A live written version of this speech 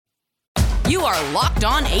You are Locked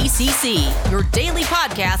On ACC, your daily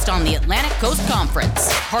podcast on the Atlantic Coast Conference.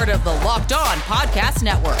 Part of the Locked On Podcast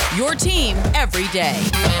Network, your team every day.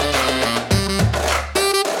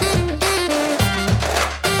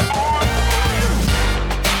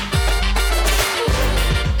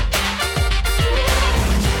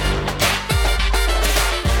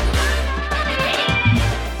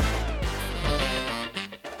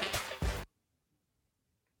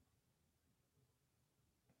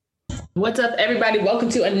 What's up, everybody? Welcome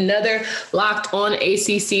to another Locked On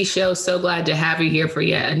ACC show. So glad to have you here for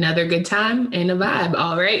yet another good time and a vibe.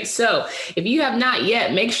 All right. So if you have not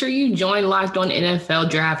yet, make sure you join Locked On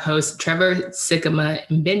NFL Draft hosts Trevor Sikkema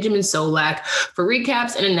and Benjamin Solak for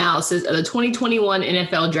recaps and analysis of the 2021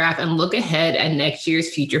 NFL Draft and look ahead at next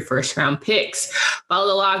year's future first-round picks. Follow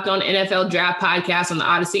the Locked On NFL Draft podcast on the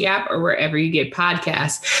Odyssey app or wherever you get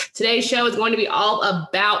podcasts. Today's show is going to be all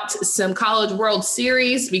about some College World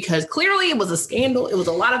Series because clearly it was a scandal. It was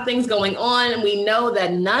a lot of things going on. And we know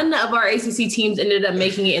that none of our ACC teams ended up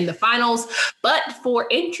making it in the finals, but for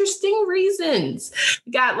interesting reasons.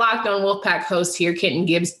 We got Locked On Wolfpack host here, Kenton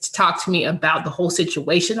Gibbs, to talk to me about the whole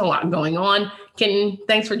situation, a lot going on. Kenton,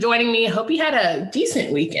 thanks for joining me. I hope you had a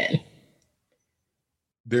decent weekend.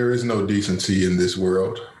 There is no decency in this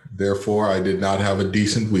world. Therefore, I did not have a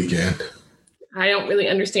decent weekend. I don't really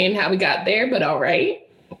understand how we got there, but all right.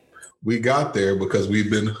 We got there because we've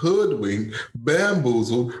been hoodwinked,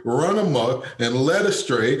 bamboozled, run amok, and led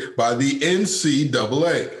astray by the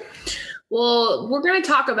NCAA. Well, we're going to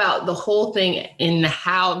talk about the whole thing and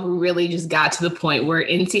how we really just got to the point where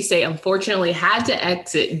NC State unfortunately had to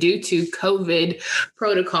exit due to COVID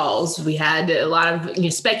protocols. We had a lot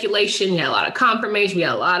of speculation, we had a lot of confirmation, we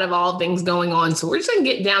had a lot of all things going on. So we're just going to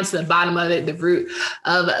get down to the bottom of it, the root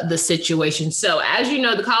of the situation. So as you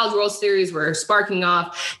know, the College World Series were sparking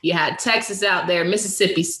off. You had Texas out there,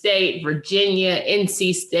 Mississippi State, Virginia,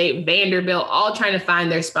 NC State, Vanderbilt, all trying to find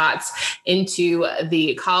their spots into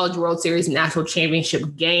the College World Series national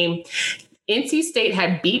championship game. NC State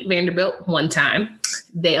had beat Vanderbilt one time.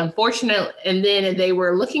 They unfortunately, and then they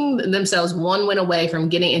were looking themselves one win away from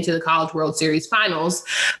getting into the College World Series finals.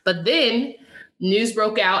 But then news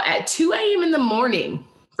broke out at 2 a.m. in the morning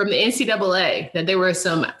from the NCAA that there were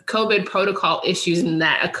some COVID protocol issues and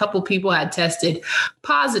that a couple people had tested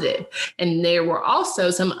positive. And there were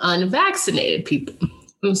also some unvaccinated people.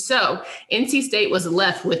 So NC State was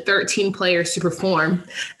left with 13 players to perform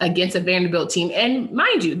against a Vanderbilt team. And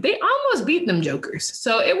mind you, they almost beat them jokers.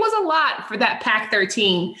 So it was a lot for that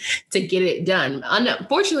Pac-13 to get it done.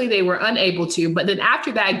 Unfortunately, they were unable to. But then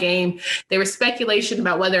after that game, there was speculation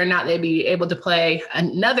about whether or not they'd be able to play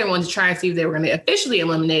another one to try and see if they were going to be officially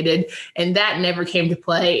eliminated. And that never came to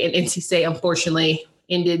play. And NC State, unfortunately,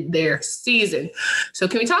 ended their season. So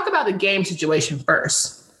can we talk about the game situation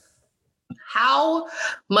first? How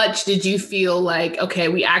much did you feel like, okay,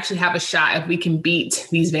 we actually have a shot if we can beat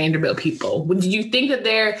these Vanderbilt people? Did you think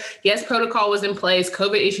that yes, protocol was in place,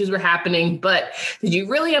 COVID issues were happening, but did you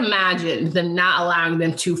really imagine them not allowing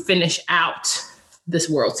them to finish out this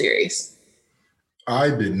World Series? I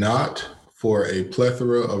did not, for a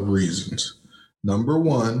plethora of reasons. Number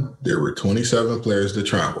one, there were 27 players that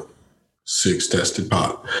traveled. 6 tested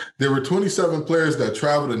positive. There were 27 players that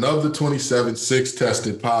traveled, and of the 27, 6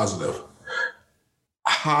 tested positive.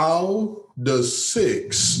 How does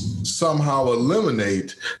 6 somehow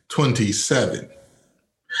eliminate 27?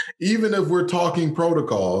 Even if we're talking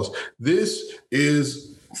protocols, this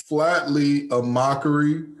is flatly a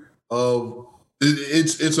mockery of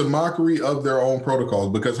it's a mockery of their own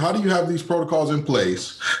protocols, because how do you have these protocols in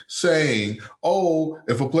place saying, oh,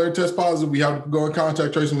 if a player tests positive, we have to go in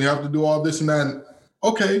contact tracing, we have to do all this and that.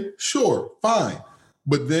 Okay, sure, fine.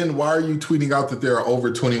 But then why are you tweeting out that there are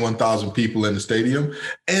over 21,000 people in the stadium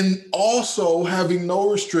and also having no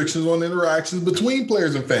restrictions on interactions between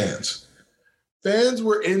players and fans? Fans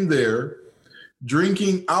were in there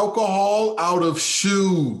drinking alcohol out of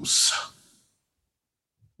shoes.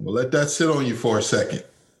 We'll let that sit on you for a second.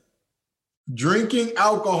 Drinking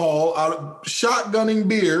alcohol shotgunning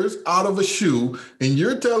beers out of a shoe, and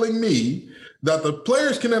you're telling me that the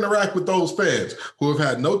players can interact with those fans who have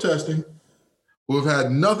had no testing, who have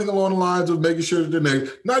had nothing along the lines of making sure that they're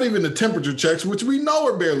negative, not even the temperature checks, which we know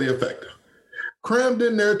are barely effective. Crammed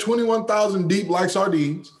in there, 21,000 deep like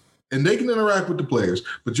sardines, and they can interact with the players.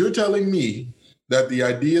 But you're telling me that the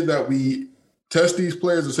idea that we test these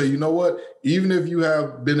players and say, you know what, even if you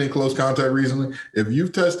have been in close contact recently, if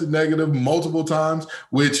you've tested negative multiple times,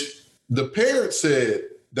 which the parents said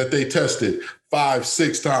that they tested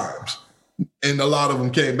 5-6 times, and a lot of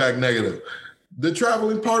them came back negative. The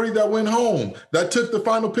traveling party that went home, that took the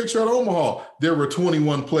final picture at Omaha, there were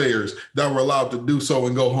 21 players that were allowed to do so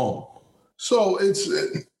and go home. So it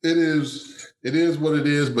is what it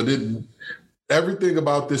is, but everything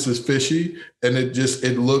about this is fishy, and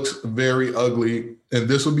it looks very ugly. And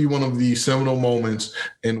this will be one of the seminal moments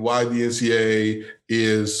in why the NCAA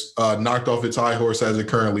is knocked off its high horse as it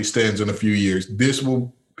currently stands in a few years.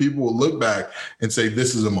 People will look back and say,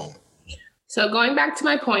 this is a moment. So going back to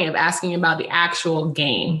my point of asking about the actual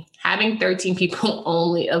game, having 13 people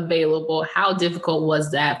only available, how difficult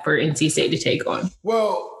was that for NC State to take on?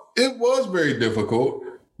 Well, it was very difficult,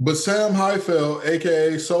 but Sam Highfield,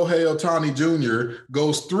 a.k.a. Shohei Ohtani Jr.,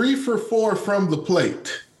 goes 3 for 4 from the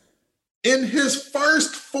plate in his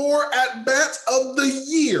first 4 at-bats of the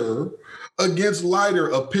year against Leiter,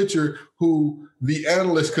 a pitcher who the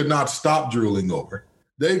analysts could not stop drooling over.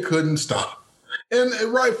 They couldn't stop. And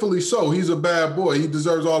rightfully so. He's a bad boy. He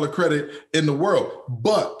deserves all the credit in the world.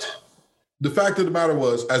 But the fact of the matter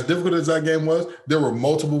was, as difficult as that game was, there were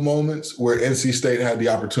multiple moments where NC State had the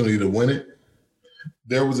opportunity to win it.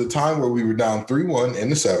 There was a time where we were down 3-1 in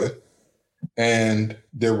the 7th, and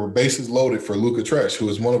there were bases loaded for Luca Tresh, who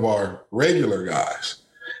is one of our regular guys.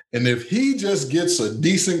 And if he just gets a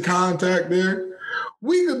decent contact there,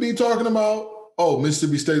 we could be talking about,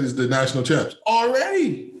 Mississippi State is the national champs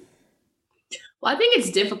already. Well, I think it's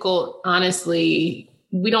difficult, honestly.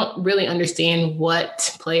 We don't really understand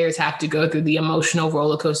what players have to go through, the emotional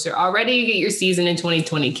roller coaster. Already you get your season in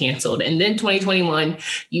 2020 canceled. And then 2021,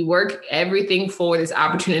 you work everything for this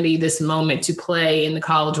opportunity, this moment to play in the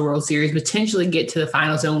College World Series, potentially get to the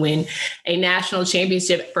finals and win a national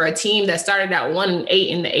championship for a team that started out 1-8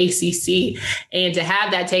 in the ACC. And to have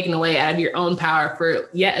that taken away out of your own power for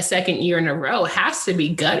yet a second year in a row has to be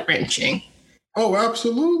gut-wrenching. Oh,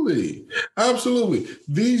 absolutely. Absolutely.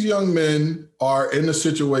 These young men are in a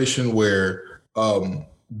situation where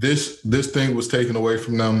this thing was taken away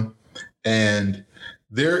from them. And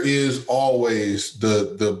there is always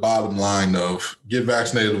the bottom line of get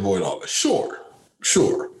vaccinated, avoid all this. Sure.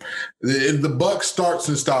 The buck starts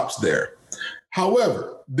and stops there.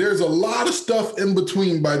 However, there's a lot of stuff in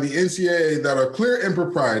between by the NCAA that are clear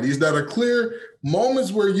improprieties, that are clear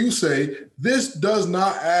moments where you say, this does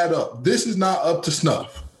not add up. This is not up to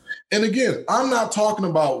snuff. And again, I'm not talking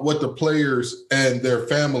about what the players and their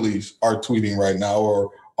families are tweeting right now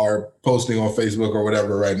or are posting on Facebook or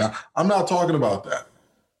whatever right now. I'm not talking about that.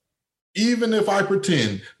 Even if I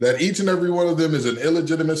pretend that each and every one of them is an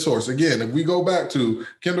illegitimate source. Again, if we go back to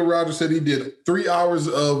Kendall Rogers said he did 3 hours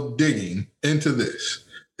of digging into this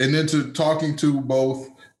and into talking to both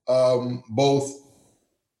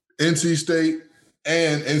NC State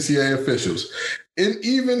and NCAA officials. And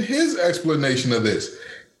even his explanation of this,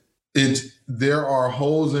 there are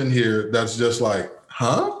holes in here that's just like,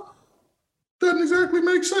 doesn't exactly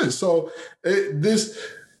make sense. So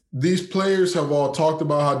these players have all talked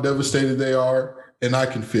about how devastated they are, and I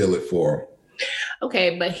can feel it for them.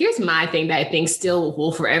 Okay, but here's my thing that I think still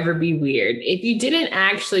will forever be weird. If you didn't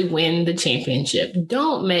actually win the championship,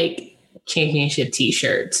 don't make championship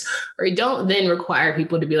t-shirts, or don't then require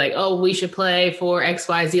people to be like, we should play for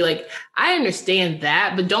XYZ. Like, I understand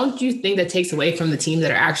that, but don't you think that takes away from the teams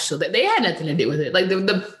that are actually, they had nothing to do with it. Like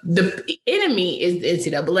the enemy is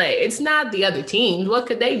the NCAA. It's not the other teams. What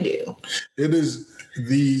could they do? It is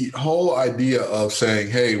the whole idea of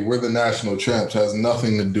saying, hey, we're the national champs has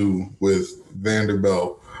nothing to do with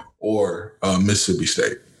Vanderbilt or Mississippi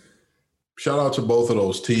State. Shout out to both of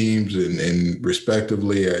those teams and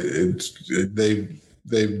respectively,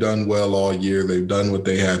 they've done well all year. They've done what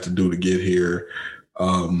they had to do to get here.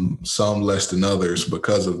 Some less than others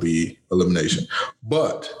because of the elimination.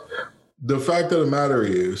 But the fact of the matter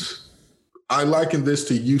is, I liken this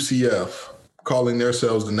to UCF calling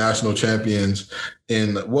themselves the national champions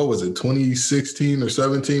in, 2016 or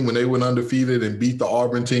 17, when they went undefeated and beat the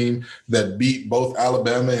Auburn team that beat both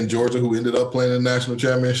Alabama and Georgia, who ended up playing the national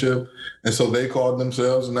championship. And so they called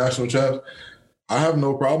themselves the national champs. I have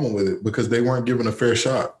no problem with it because they weren't given a fair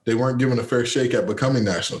shot. They weren't given a fair shake at becoming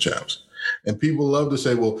national champs. And people love to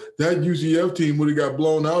say, well, that UCF team would have got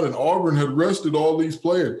blown out and Auburn had rested all these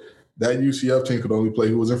players. That UCF team could only play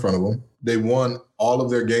who was in front of them. They won all of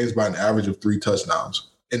their games by an average of 3 touchdowns.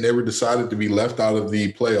 And they were decided to be left out of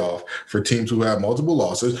the playoff for teams who have multiple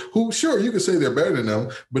losses, who, sure, you could say they're better than them.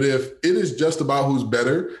 But if it is just about who's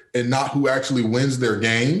better and not who actually wins their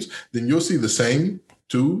games, then you'll see the same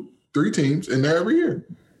 2-3 teams in there every year.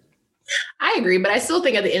 I agree, but I still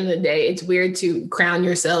think at the end of the day, it's weird to crown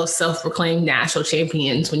yourself self-proclaimed national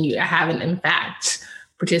champions when you haven't, in fact,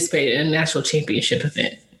 participated in a national championship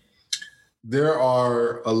event. There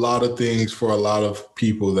are a lot of things for a lot of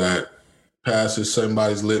people that passes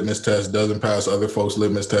somebody's litmus test, doesn't pass other folks'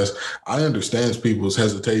 litmus test. I understand people's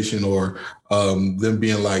hesitation or them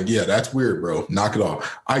being like, yeah, that's weird, bro. Knock it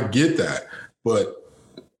off. I get that. But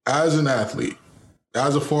as an athlete,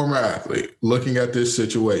 as a former athlete, looking at this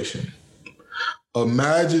situation,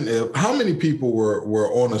 imagine how many people were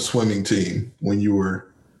on a swimming team when you were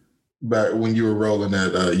rolling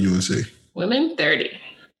at UNC? Women, 30.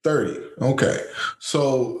 30. Okay.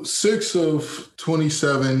 So 6 of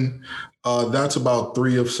 27, that's about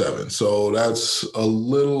 3 of 7. So that's a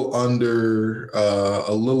little under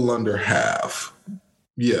half.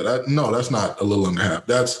 Yeah, that's not a little under half.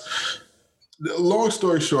 That's, long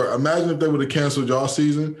story short, imagine if they would have canceled y'all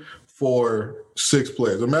season for 6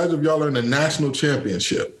 players. Imagine if y'all are in a national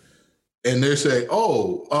championship and they're saying,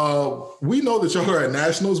 we know that y'all are at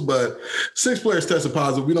nationals, but 6 players tested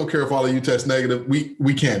positive. We don't care if all of you test negative.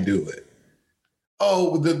 We can't do it.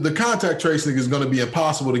 Oh, the contact tracing is going to be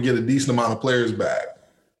impossible to get a decent amount of players back.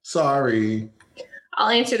 Sorry. I'll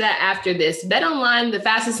answer that after this. BetOnline, the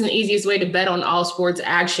fastest and easiest way to bet on all sports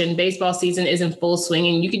action. Baseball season is in full swing,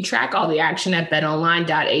 and you can track all the action at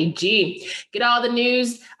betonline.ag. Get all the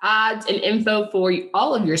news, odds, and info for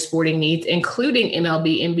all of your sporting needs, including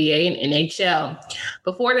MLB, NBA, and NHL.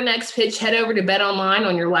 Before the next pitch, head over to BetOnline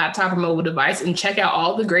on your laptop or mobile device and check out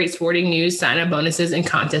all the great sporting news, sign-up bonuses, and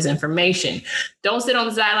contest information. Don't sit on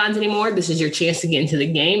the sidelines anymore. This is your chance to get into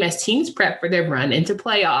the game as teams prep for their run into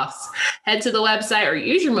playoffs. Head to the website or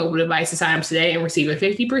use your mobile device to sign up today and receive a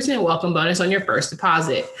 50% welcome bonus on your first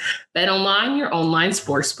deposit. BetOnline, your online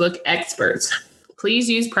sportsbook experts. Please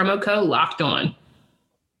use promo code LOCKEDON.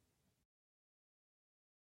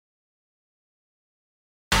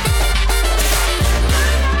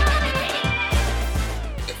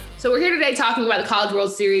 So we're here today talking about the College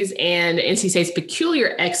World Series and NC State's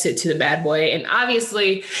peculiar exit to the bad boy. And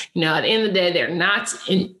obviously, at the end of the day, they're not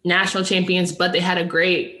national champions, but they had a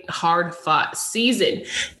great, hard-fought season.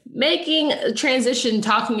 Making a transition,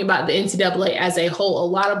 talking about the NCAA as a whole, a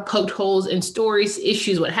lot of poked holes in stories,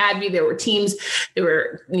 issues, what have you. There were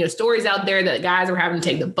stories out there that guys were having to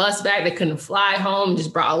take the bus back. They couldn't fly home,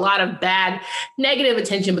 just brought a lot of bad, negative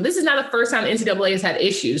attention. But this is not the first time the NCAA has had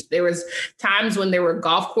issues. There was times when there were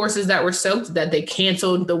golf courses that were soaked that they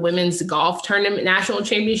canceled the women's golf tournament, national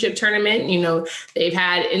championship tournament. They've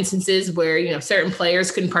had instances where, certain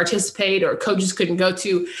players couldn't participate or coaches couldn't go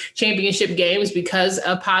to championship games because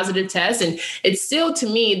of positive tests. And it's still, to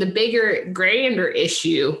me, the bigger, grander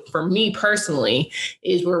issue for me personally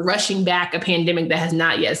is we're rushing back a pandemic that has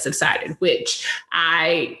not yet subsided, which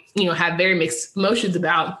I have very mixed emotions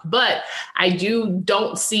about. But I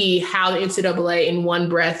don't see how the NCAA in one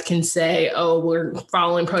breath can say, we're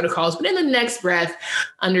following protocols, but in the next breath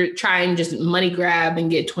try and just money grab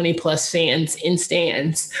and get 20 plus fans in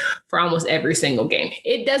stands for almost every single game.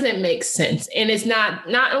 It doesn't make sense. And it's not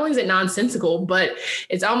only is it nonsensical, but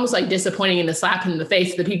it's almost like disappointing and a slap in the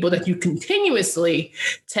face to the people that you continuously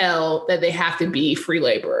tell that they have to be free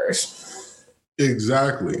laborers.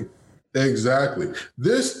 Exactly.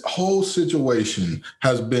 This whole situation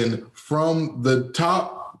has been from the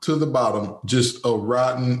top to the bottom, just a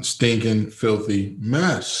rotten, stinking, filthy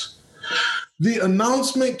mess. The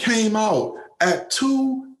announcement came out at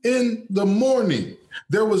 2 a.m.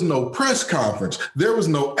 There was no press conference. There was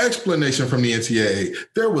no explanation from the NCAA.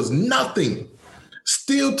 There was nothing.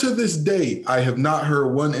 Still to this day, I have not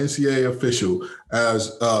heard one NCAA official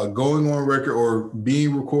as going on record or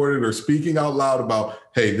being recorded or speaking out loud about,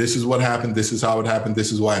 hey, this is what happened. This is how it happened.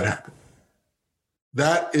 This is why it happened.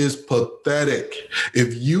 That is pathetic.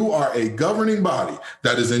 If you are a governing body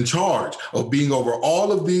that is in charge of being over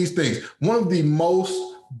all of these things, one of the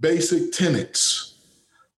most basic tenets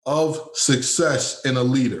of success in a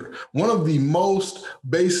leader, one of the most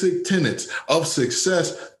basic tenets of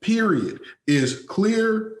success, period, is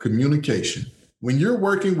clear communication. When you're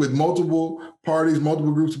working with multiple parties,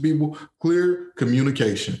 multiple groups of people, clear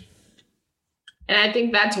communication. And I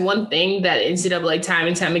think that's one thing that NCAA time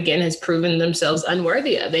and time again has proven themselves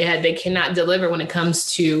unworthy of. They cannot deliver when it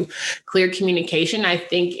comes to clear communication. I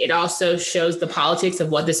think it also shows the politics of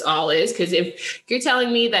what this all is. Because if you're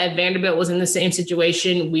telling me that if Vanderbilt was in the same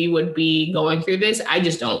situation, we would be going through this, I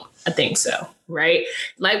just don't think so, right?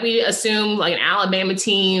 Like we assume like an Alabama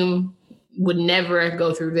team would never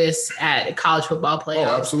go through this at college football playoffs.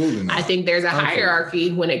 Oh, absolutely not. I think there's a hierarchy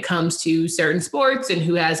when it comes to certain sports and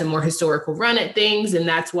who has a more historical run at things. And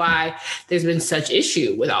that's why there's been such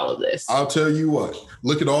issue with all of this. I'll tell you what,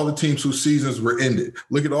 look at all the teams whose seasons were ended.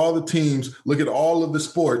 Look at all the teams, look at all of the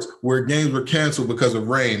sports where games were canceled because of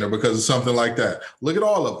rain or because of something like that. Look at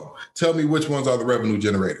all of them. Tell me which ones are the revenue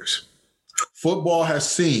generators. Football has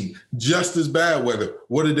seen just as bad weather.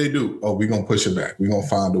 What did they do? Oh, we're gonna push it back. We're gonna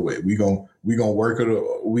find a way. We're gonna work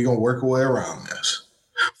a way around this.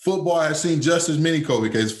 Football has seen just as many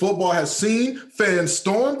COVID cases. Football has seen fans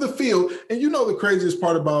storm the field. And you know the craziest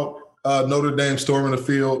part about Notre Dame storming the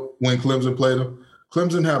field when Clemson played them?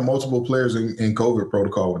 Clemson had multiple players in COVID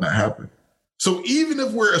protocol when that happened. So even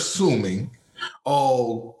if we're assuming,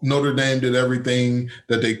 Notre Dame did everything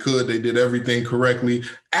that they could, they did everything correctly,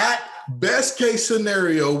 at best case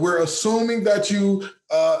scenario, we're assuming that you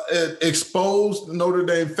exposed Notre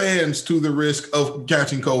Dame fans to the risk of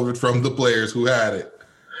catching COVID from the players who had it.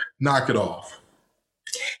 Knock it off.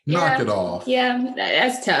 Knock it off. Yeah,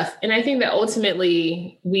 that's tough. And I think that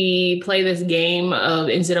ultimately we play this game of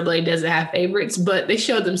NCAA doesn't have favorites, but they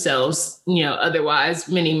showed themselves, otherwise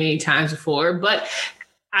many, many times before. But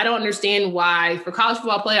I don't understand why for college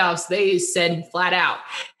football playoffs, they said flat out,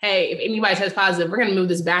 hey, if anybody tests positive, we're going to move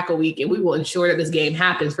this back a week and we will ensure that this game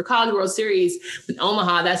happens. For College World Series with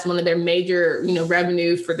Omaha, that's one of their major,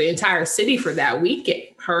 revenue for the entire city for that weekend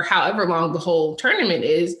or however long the whole tournament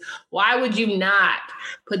is. Why would you not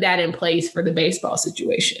put that in place for the baseball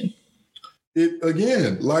situation? It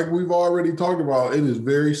again, like we've already talked about, it is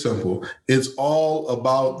very simple. It's all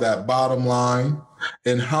about that bottom line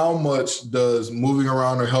and how much does moving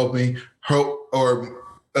around or help or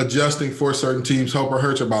adjusting for certain teams help or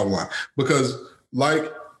hurt your bottom line? Because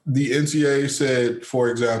like the NCAA said, for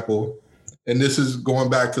example, and this is going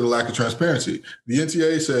back to the lack of transparency, the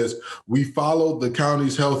NCAA says we followed the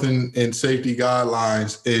county's health and safety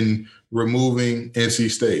guidelines in removing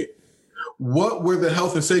NC State. What were the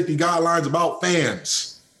health and safety guidelines about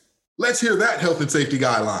fans? Let's hear that health and safety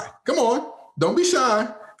guideline. Come on, don't be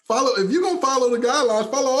shy. If you're going to follow the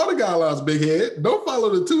guidelines, follow all the guidelines, big head. Don't follow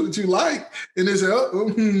the two that you like. And it's, I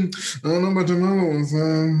don't know about the ones.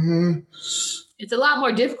 It's a lot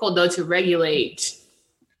more difficult, though, to regulate.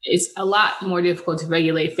 It's a lot more difficult to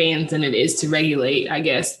regulate fans than it is to regulate, I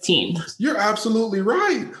guess, teams. You're absolutely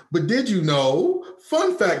right. But did you know,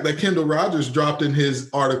 fun fact that Kendall Rogers dropped in his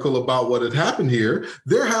article about what had happened here,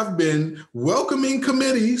 there have been welcoming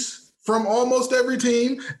committees from almost every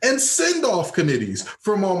team and send-off committees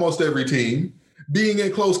from almost every team being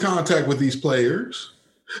in close contact with these players.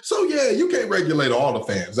 So, yeah, you can't regulate all the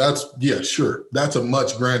fans. Sure. That's a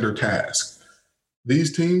much grander task.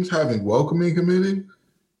 These teams having welcoming committee,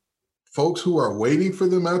 folks who are waiting for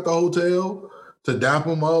them at the hotel to dap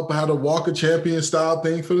them up, how to walk a champion style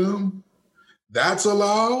thing for them, that's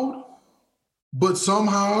allowed. But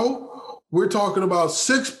somehow we're talking about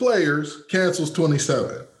 6 players cancels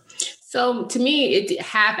 27. So to me, it's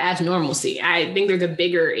half-ass normalcy. I think there's a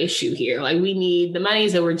bigger issue here. Like we need the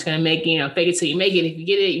monies that we're just going to make, fake it till you make it. If you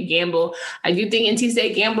get it, you gamble. I do think NC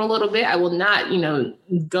State gambled a little bit. I will not,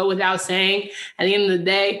 go without saying at the end of the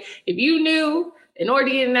day, if you knew in order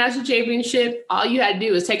to get a national championship, all you had to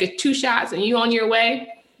do is take 2 shots and you on your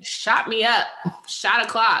way, shot me up, shot a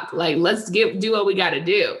clock. Like, let's do what we got to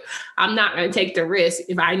do. I'm not going to take the risk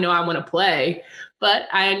if I know I want to play. But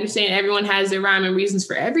I understand everyone has their rhyme and reasons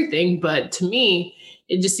for everything. But to me,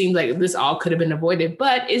 it just seems like this all could have been avoided.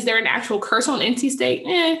 But is there an actual curse on NC State?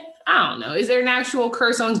 I don't know. Is there an actual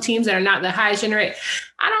curse on teams that are not the highest generate?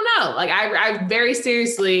 I don't know. Like I very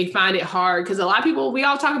seriously find it hard because a lot of people, we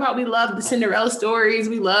all talk about, we love the Cinderella stories.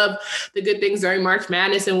 We love the good things during March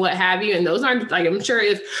Madness and what have you. And those aren't like, I'm sure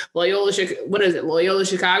if Loyola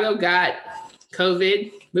Chicago got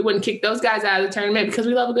COVID, we wouldn't kick those guys out of the tournament because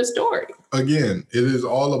we love a good story. Again, it is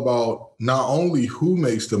all about not only who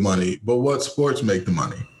makes the money, but what sports make the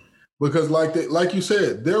money. Because like you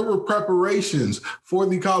said, there were preparations for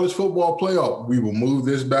the college football playoff. We will move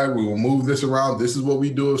this back. We will move this around. This is what we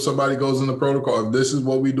do if somebody goes in the protocol. This is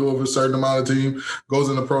what we do if a certain amount of team goes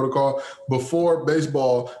in the protocol. Before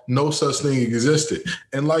baseball, no such thing existed.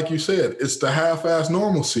 And like you said, it's the half-ass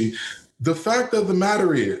normalcy. The fact of the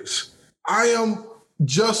matter is, I am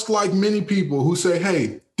just like many people who say,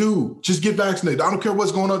 hey, dude, just get vaccinated. I don't care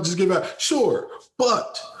what's going on. Just get vaccinated. Sure.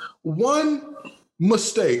 But one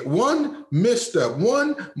mistake, one misstep,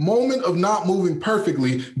 one moment of not moving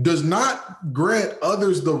perfectly does not grant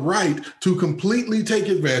others the right to completely take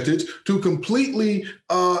advantage, to completely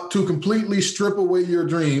strip away your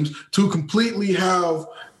dreams, to completely have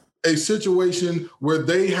a situation where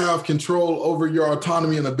they have control over your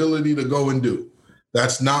autonomy and ability to go and do.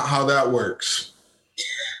 That's not how that works.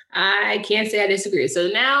 I can't say I disagree. So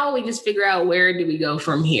now we just figure out where do we go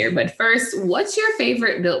from here. But first, what's your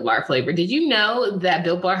favorite Built Bar flavor? Did you know that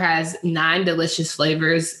Built Bar has 9 delicious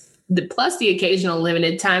flavors plus the occasional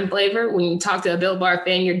limited time flavor. When you talk to a Built Bar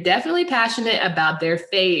fan, you're definitely passionate about their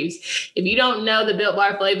faves. If you don't know the Built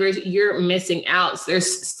Bar flavors, you're missing out. So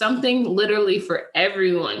there's something literally for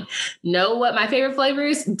everyone. Know what my favorite flavor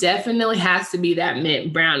is? Definitely has to be that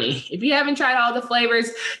mint brownie. If you haven't tried all the flavors,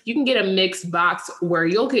 you can get a mixed box where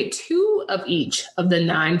you'll get 2 of each of the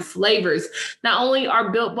 9 flavors. Not only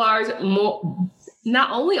are Built Bar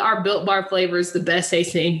flavors the best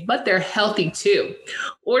tasting, but they're healthy too.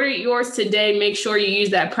 Order yours today. Make sure you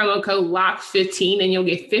use that promo code LOCKED15 and you'll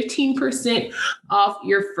get 15% off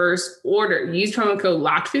your first order. Use promo code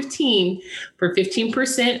LOCKED15 for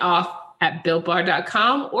 15% off at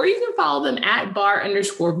BuiltBar.com, or you can follow them at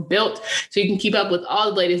bar_built so you can keep up with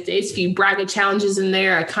all the latest dates. A few bracket challenges in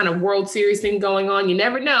there, a kind of World Series thing going on. You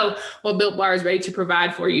never know what Built Bar is ready to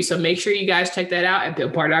provide for you. So make sure you guys check that out at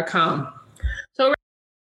BuiltBar.com. So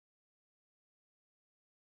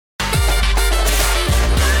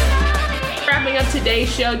wrapping up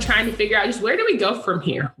today's show, trying to figure out just where do we go from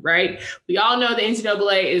here, right? We all know the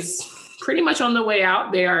NCAA is pretty much on the way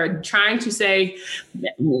out. They are trying to say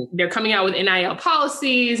they're coming out with NIL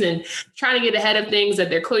policies and trying to get ahead of things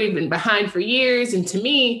that they're clearly been behind for years. And to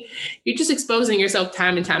me, you're just exposing yourself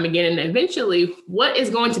time and time again. And eventually, what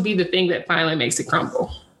is going to be the thing that finally makes it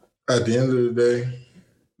crumble? At the end of the day,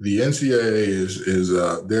 the NCAA is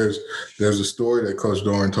there's a story that Coach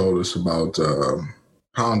Doeren told us about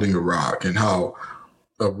pounding a rock and how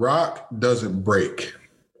a rock doesn't break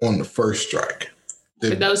on the first strike.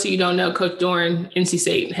 For those of you who don't know, Coach Doeren, NC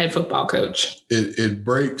State head football coach. It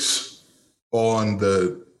breaks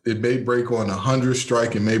it may break on 100th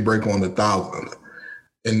strike, it may break on 1,000th.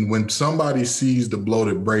 And when somebody sees the blow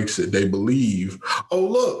that breaks it, they believe, oh,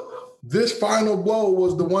 look, this final blow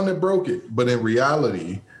was the one that broke it. But in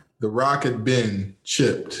reality, the rock had been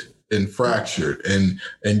chipped and fractured, and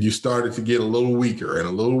you started to get a little weaker and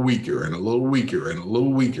a little weaker and a little weaker and a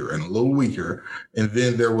little weaker and a little weaker. And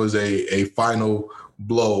then there was a final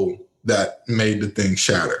blow that made the thing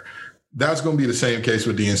shatter. That's going to be the same case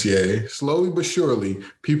with the NCAA. Slowly but surely,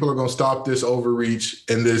 people are going to stop this overreach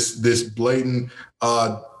and this blatant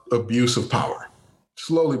abuse of power.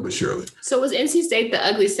 Slowly but surely. So was NC State the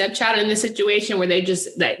ugly stepchild in this situation where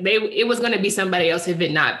it was going to be somebody else if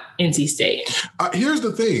it not NC State? Here's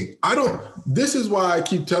the thing. This is why I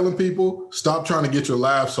keep telling people, stop trying to get your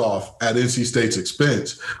laughs off at NC State's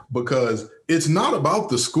expense, because it's not about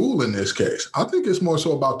the school in this case. I think it's more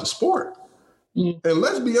so about the sport. And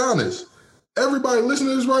let's be honest, everybody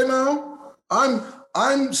listening to this right now, I'm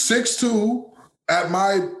 6'2". At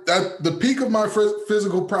the peak of my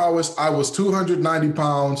physical prowess, I was 290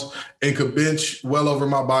 pounds and could bench well over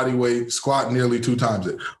my body weight, squat nearly 2 times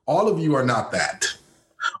it. All of you are not that.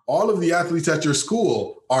 All of the athletes at your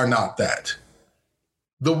school are not that.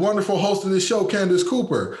 The wonderful host of this show, Candace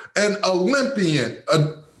Cooper, an Olympian,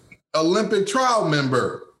 an Olympic trial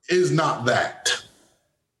member, is not that.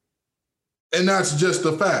 And that's just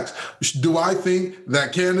the facts. Do I think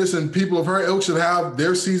that Candace and people of her ilk should have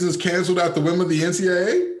their seasons canceled at the whim of the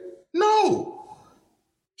NCAA? No.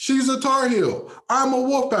 She's a Tar Heel. I'm a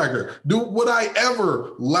Wolfpacker. Would I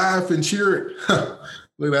ever laugh and cheer it?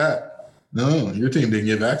 Look at that. No, your team didn't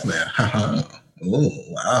get vaccinated. Oh,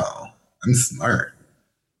 wow. I'm smart.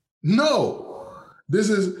 No. This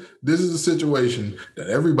is a situation that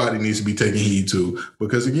everybody needs to be taking heed to,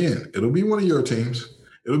 because, again, it'll be one of your teams.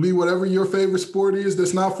 It'll be whatever your favorite sport is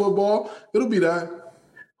that's not football. It'll be that.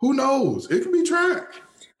 Who knows? It could be track.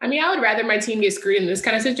 I mean, I would rather my team get screwed in this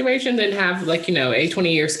kind of situation than have, a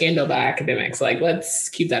 20-year scandal by academics. Let's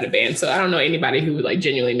keep that at bay. So I don't know anybody who would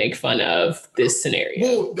genuinely make fun of this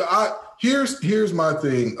scenario. Well, here's my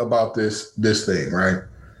thing about this thing, right?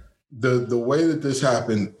 The way that this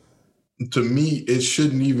happened, to me, it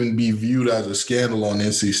shouldn't even be viewed as a scandal on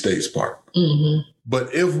NC State's part. Mm-hmm.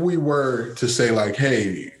 But if we were to say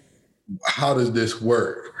hey, how does this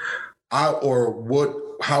work? How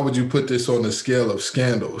would you put this on the scale of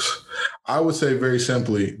scandals? I would say very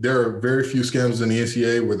simply, there are very few scandals in the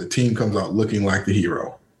NCAA where the team comes out looking like the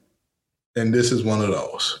hero. And this is one of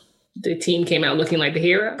those. The team came out looking like the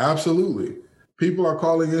hero? Absolutely. People are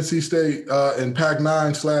calling NC State and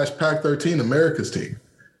Pac-9 / Pac-13 America's team.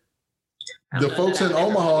 The folks in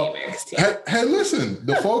Omaha, hey, listen,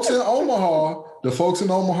 the folks in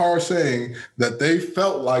Omaha are saying that they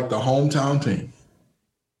felt like the hometown team.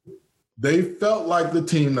 They felt like the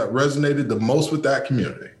team that resonated the most with that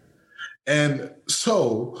community. And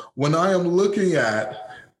so when I am looking at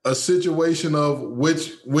a situation of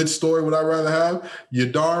which story would I rather have,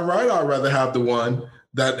 you're darn right I'd rather have the one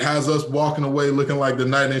that has us walking away looking like the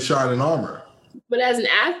knight in shining armor. But as an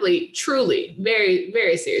athlete, truly, very,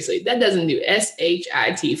 very seriously, that doesn't do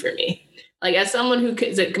SHIT for me. Like, as someone who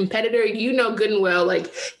is a competitor, you know good and well,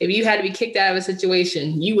 like, if you had to be kicked out of a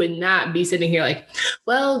situation, you would not be sitting here like,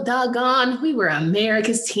 well, doggone, we were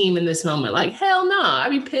America's team in this moment. Like, hell no, I'd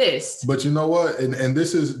be pissed. But you know what? And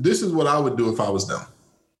this is what I would do if I was them.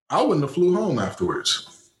 I wouldn't have flew home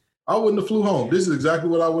afterwards. I wouldn't have flew home. This is exactly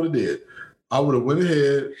what I would have did. I would have went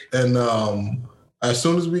ahead and as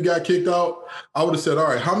soon as we got kicked out, I would have said, all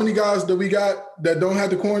right, how many guys do we got that don't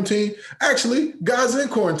have to quarantine? Actually, guys in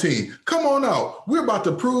quarantine, come on out. We're about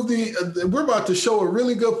to we're about to show a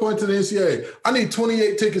really good point to the NCAA. I need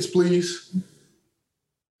 28 tickets, please.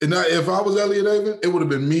 And if I was Elliot Avon, it would have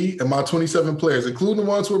been me and my 27 players, including the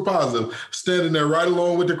ones who were positive, standing there right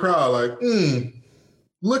along with the crowd like,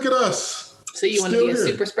 look at us. So you want to be a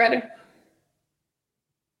super spreader?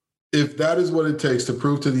 If that is what it takes to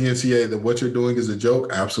prove to the NCAA that what you're doing is a joke,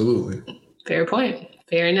 absolutely. Fair point.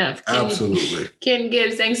 Fair enough. Absolutely. Ken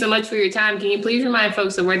Gibbs, thanks so much for your time. Can you please remind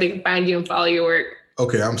folks of where they can find you and follow your work?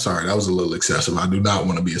 Okay, I'm sorry. That was a little excessive. I do not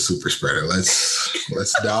want to be a super spreader.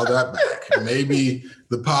 Let's dial that back. Maybe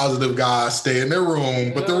the positive guys stay in their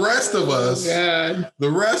room, but the rest of us,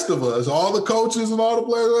 all the coaches and all the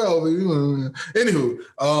players,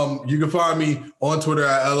 anywho, you can find me on Twitter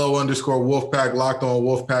at LO_Wolfpack. Locked On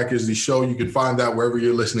Wolfpack is the show. You can find that wherever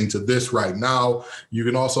you're listening to this right now. You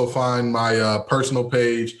can also find my personal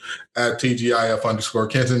page at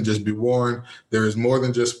TGIF_Kenton. Just be warned, there is more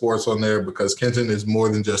than just sports on there because Kenton is more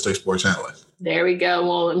than just a sports analyst. There we go.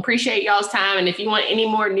 Well, appreciate y'all's time. And if you want any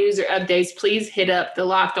more news or updates, please hit up the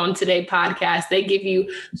Locked On Today podcast. They give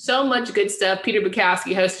you so much good stuff. Peter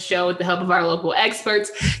Bukowski hosts the show with the help of our local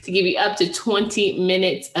experts to give you up to 20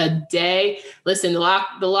 minutes a day. Listen, the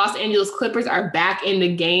Los Angeles Clippers are back in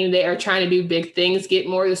the game. They are trying to do big things. Get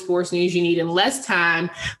more of the sports news you need in less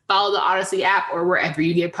time. Follow the Odyssey app or wherever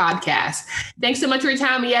you get podcasts. Thanks so much for your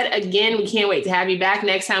time yet again. We can't wait to have you back.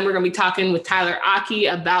 Next time, we're going to be talking with Tyler Aki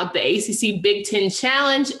about the ACC Big Ten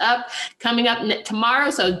Challenge coming up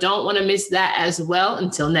tomorrow. So don't want to miss that as well.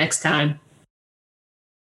 Until next time.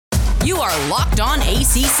 You are Locked On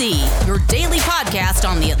ACC, your daily podcast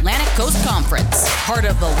on the Atlantic Coast Conference. Part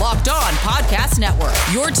of the Locked On Podcast Network,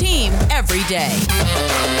 your team every day.